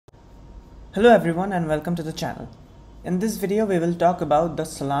Hello everyone and welcome to the channel. In this video we will talk about the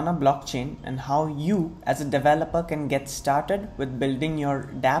Solana blockchain and how you as a developer can get started with building your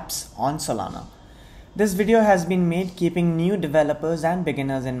dApps on Solana. This video has been made keeping new developers and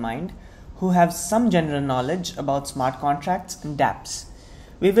beginners in mind who have some general knowledge about smart contracts and dApps.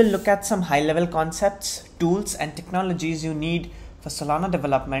 We will look at some high-level concepts, tools and technologies you need for Solana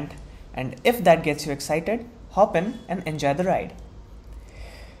development, and if that gets you excited, hop in and enjoy the ride.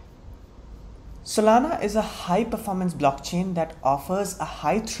 Solana is a high-performance blockchain that offers a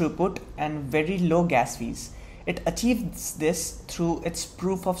high throughput and very low gas fees. It achieves this through its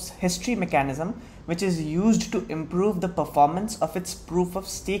proof of history mechanism, which is used to improve the performance of its proof of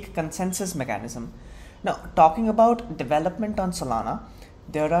stake consensus mechanism. Now, talking about development on Solana,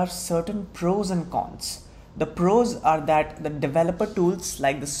 there are certain pros and cons. The pros are that the developer tools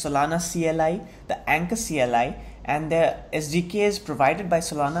like the Solana CLI, the Anchor CLI, and the SDKs provided by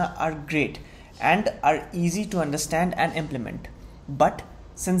Solana are great and are easy to understand and implement. But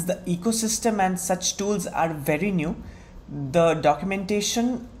since the ecosystem and such tools are very new, the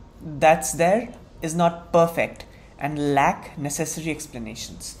documentation that's there is not perfect and lack necessary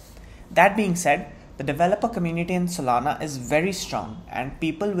explanations. That being said, the developer community in Solana is very strong and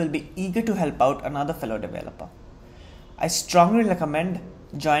people will be eager to help out another fellow developer. I strongly recommend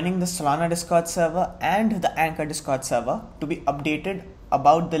joining the Solana Discord server and the Anchor Discord server to be updated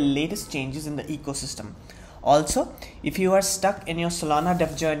about the latest changes in the ecosystem. Also, if you are stuck in your Solana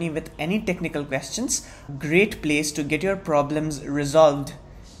dev journey with any technical questions, great place to get your problems resolved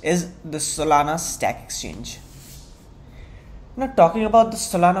is the Solana Stack Exchange. Now, talking about the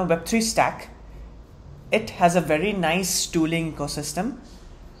Solana Web3 Stack, it has a very nice tooling ecosystem,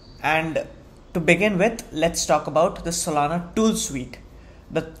 and to begin with, let's talk about the Solana tool suite.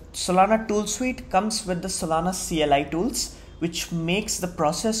 The Solana tool suite comes with the Solana CLI tools, which makes the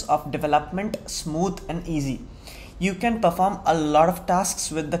process of development smooth and easy. You can perform a lot of tasks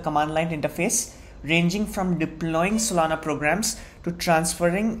with the command line interface, ranging from deploying Solana programs to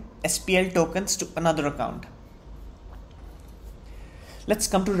transferring SPL tokens to another account. Let's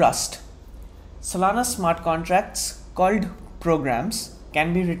come to Rust. Solana smart contracts called programs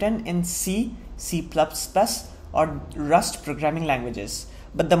can be written in C, C++, or Rust programming languages,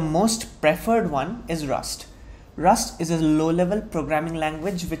 but the most preferred one is Rust. Rust is a low-level programming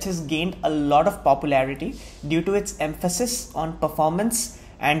language which has gained a lot of popularity due to its emphasis on performance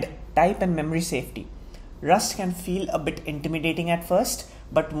and type and memory safety. Rust can feel a bit intimidating at first,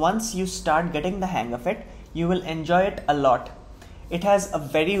 but once you start getting the hang of it, you will enjoy it a lot. It has a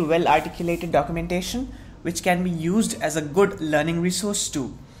very well articulated documentation which can be used as a good learning resource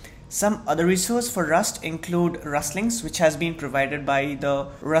too. Some other resources for Rust include Rustlinks, which has been provided by the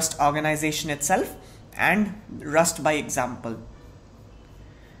Rust organization itself, and Rust by example.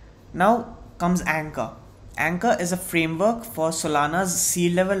 Now comes Anchor. Anchor is a framework for Solana's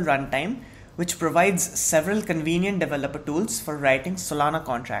C-level runtime, which provides several convenient developer tools for writing Solana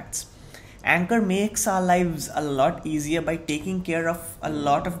contracts. Anchor makes our lives a lot easier by taking care of a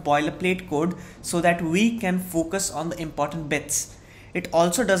lot of boilerplate code so that we can focus on the important bits. It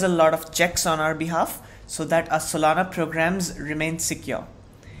also does a lot of checks on our behalf so that our Solana programs remain secure.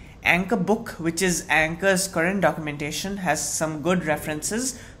 Anchor Book, which is Anchor's current documentation, has some good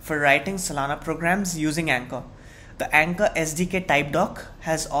references for writing Solana programs using Anchor. The Anchor SDK type doc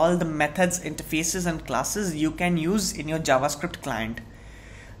has all the methods, interfaces, and classes you can use in your JavaScript client.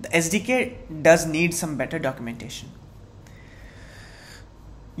 The SDK does need some better documentation.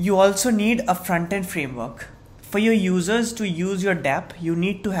 You also need a front-end framework. For your users to use your dApp, you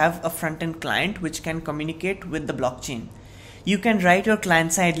need to have a front-end client which can communicate with the blockchain. You can write your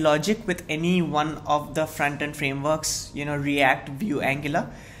client-side logic with any one of the front-end frameworks, React, Vue, Angular,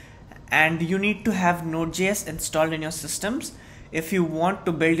 and you need to have Node.js installed in your systems if you want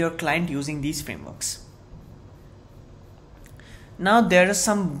to build your client using these frameworks. Now there are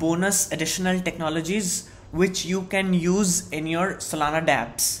some bonus additional technologies which you can use in your Solana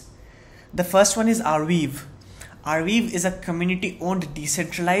dApps. The first one is Arweave. Arweave is a community-owned,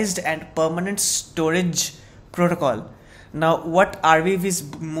 decentralized, and permanent storage protocol. Now, what Arweave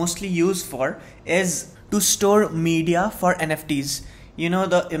is mostly used for is to store media for NFTs.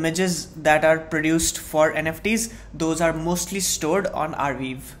 The images that are produced for NFTs, those are mostly stored on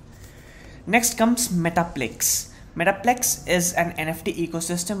Arweave. Next comes Metaplex. Metaplex is an NFT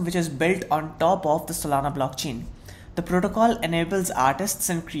ecosystem which is built on top of the Solana blockchain. The protocol enables artists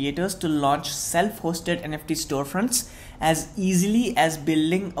and creators to launch self-hosted NFT storefronts as easily as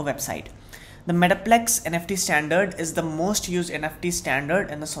building a website. The Metaplex NFT standard is the most used NFT standard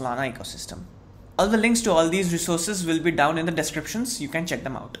in the Solana ecosystem. All the links to all these resources will be down in the descriptions. You can check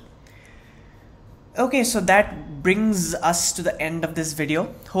them out. Okay, so that brings us to the end of this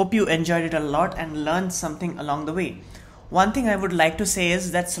video. Hope you enjoyed it a lot and learned something along the way. One thing I would like to say is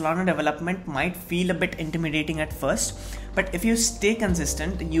that Solana development might feel a bit intimidating at first, but if you stay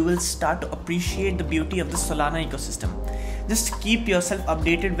consistent, you will start to appreciate the beauty of the Solana ecosystem. Just keep yourself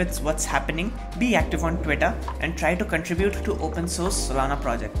updated with what's happening, be active on Twitter, and try to contribute to open source Solana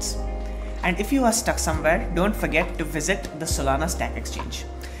projects. And if you are stuck somewhere, don't forget to visit the Solana Stack Exchange.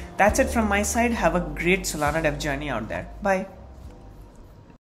 That's it from my side. Have a great Solana dev journey out there. Bye.